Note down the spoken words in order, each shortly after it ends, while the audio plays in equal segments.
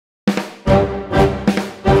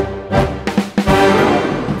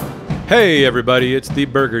Hey everybody, it's the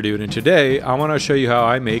Burger Dude, and today I want to show you how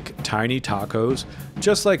I make tiny tacos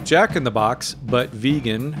just like Jack in the Box, but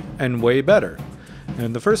vegan and way better.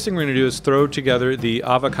 And the first thing we're going to do is throw together the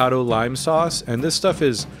avocado lime sauce, and this stuff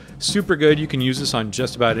is super good. You can use this on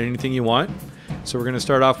just about anything you want. So we're going to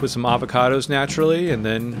start off with some avocados naturally, and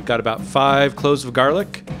then got about 5 cloves of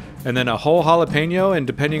garlic, and then a whole jalapeno, and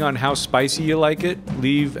depending on how spicy you like it,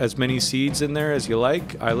 leave as many seeds in there as you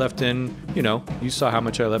like. I left in, you saw how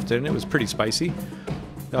much I left in. It was pretty spicy.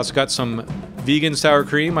 I also got some vegan sour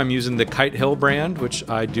cream. I'm using the Kite Hill brand, which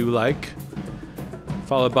I do like.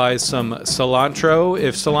 Followed by some cilantro.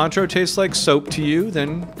 If cilantro tastes like soap to you,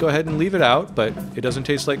 then go ahead and leave it out, but it doesn't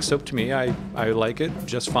taste like soap to me. I like it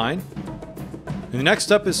just fine. And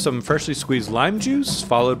next up is some freshly squeezed lime juice,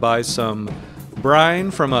 followed by some brine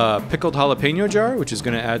from a pickled jalapeno jar, which is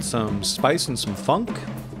going to add some spice and some funk.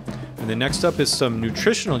 And then next up is some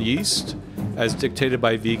nutritional yeast, as dictated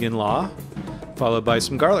by vegan law, followed by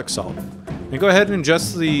some garlic salt. And go ahead and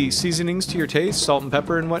adjust the seasonings to your taste, salt and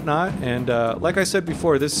pepper and whatnot. And like I said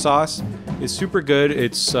before, this sauce is super good.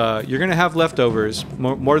 It's you're going to have leftovers.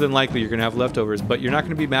 More than likely you're going to have leftovers, but you're not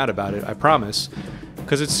going to be mad about it, I promise.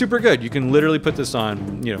 Because it's super good. You can literally put this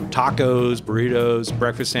on, tacos, burritos,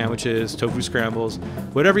 breakfast sandwiches, tofu scrambles,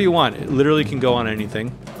 whatever you want. It literally can go on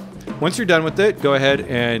anything. Once you're done with it, go ahead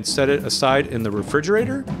and set it aside in the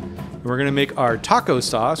refrigerator. And we're gonna make our taco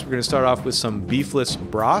sauce. We're gonna start off with some beefless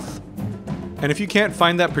broth. And if you can't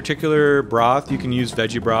find that particular broth, you can use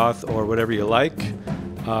veggie broth or whatever you like.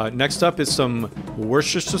 Next up is some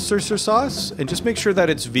Worcestershire sauce, and just make sure that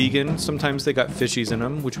it's vegan. Sometimes they got fishies in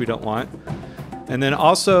them, which we don't want. And then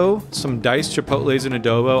also some diced chipotles and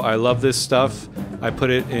adobo. I love this stuff. I put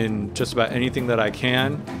it in just about anything that I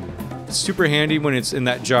can. It's super handy when it's in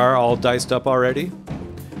that jar all diced up already.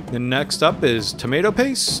 Then next up is tomato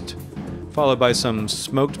paste, followed by some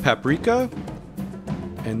smoked paprika,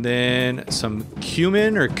 and then some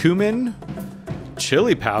cumin,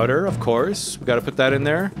 chili powder, of course. We got to put that in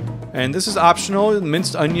there. And this is optional,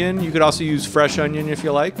 minced onion. You could also use fresh onion if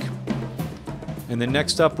you like. And then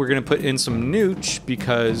next up, we're gonna put in some nooch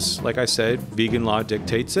because, like I said, vegan law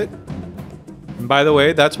dictates it. And by the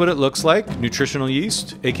way, that's what it looks like, nutritional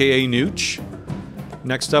yeast, AKA nooch.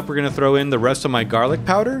 Next up, we're gonna throw in the rest of my garlic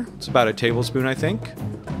powder. It's about a tablespoon, I think.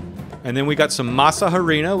 And then we got some masa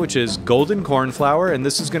harina, which is golden corn flour, and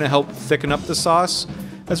this is gonna help thicken up the sauce,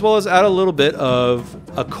 as well as add a little bit of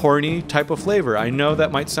a corny type of flavor. I know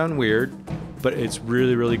that might sound weird, but it's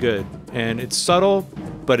really, really good. And it's subtle,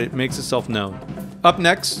 but it makes itself known. Up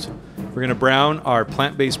next, we're gonna brown our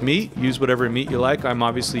plant-based meat. Use whatever meat you like. I'm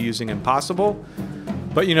obviously using Impossible.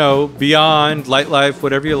 But Beyond, Light Life,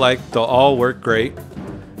 whatever you like, they'll all work great.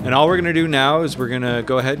 And all we're gonna do now is we're gonna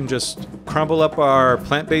go ahead and just crumble up our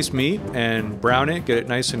plant-based meat and brown it, get it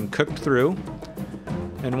nice and cooked through.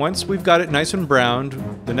 And once we've got it nice and browned,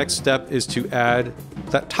 the next step is to add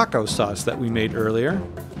that taco sauce that we made earlier.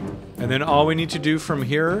 And then all we need to do from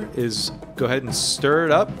here is go ahead and stir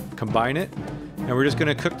it up, combine it, and we're just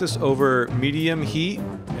gonna cook this over medium heat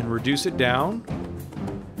and reduce it down.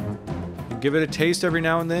 And give it a taste every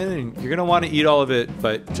now and then, and you're gonna wanna eat all of it,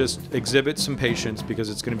 but just exhibit some patience because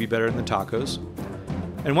it's gonna be better than the tacos.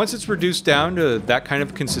 And once it's reduced down to that kind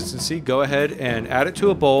of consistency, go ahead and add it to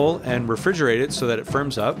a bowl and refrigerate it so that it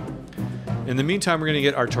firms up. In the meantime, we're gonna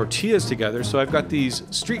get our tortillas together. So I've got these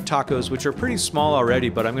street tacos, which are pretty small already,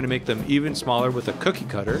 but I'm gonna make them even smaller with a cookie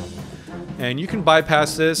cutter. And you can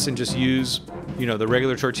bypass this and just use, the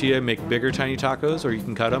regular tortilla, make bigger tiny tacos, or you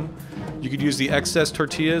can cut them. You could use the excess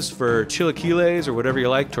tortillas for chilaquiles or whatever you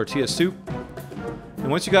like, tortilla soup. And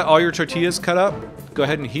once you got all your tortillas cut up, go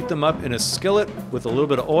ahead and heat them up in a skillet with a little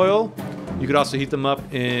bit of oil. You could also heat them up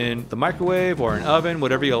in the microwave or an oven,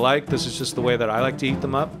 whatever you like. This is just the way that I like to heat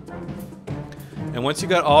them up. And once you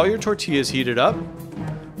got all your tortillas heated up,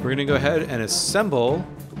 we're gonna go ahead and assemble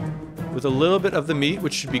with a little bit of the meat,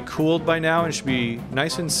 which should be cooled by now and should be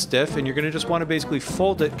nice and stiff. And you're gonna just wanna basically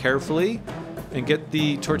fold it carefully and get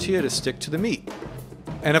the tortilla to stick to the meat.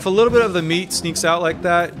 And if a little bit of the meat sneaks out like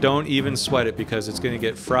that, don't even sweat it because it's gonna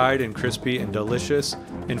get fried and crispy and delicious.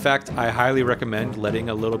 In fact, I highly recommend letting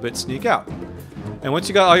a little bit sneak out. And once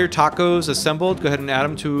you got all your tacos assembled, go ahead and add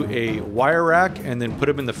them to a wire rack and then put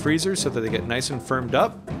them in the freezer so that they get nice and firmed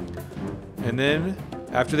up. And then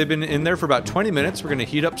after they've been in there for about 20 minutes, we're gonna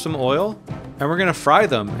heat up some oil and we're gonna fry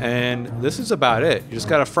them. And this is about it. You just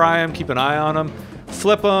gotta fry them, keep an eye on them,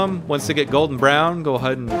 flip them. Once they get golden brown, go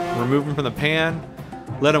ahead and remove them from the pan.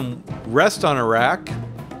 Let them rest on a rack.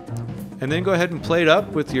 And then go ahead and plate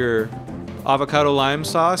up with your avocado lime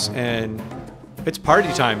sauce, and it's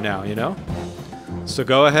party time now, So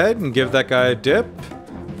go ahead and give that guy a dip.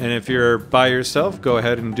 And if you're by yourself, go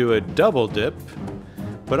ahead and do a double dip.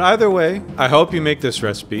 But either way, I hope you make this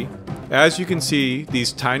recipe. As you can see,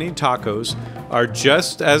 these tiny tacos are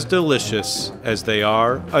just as delicious as they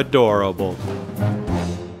are adorable.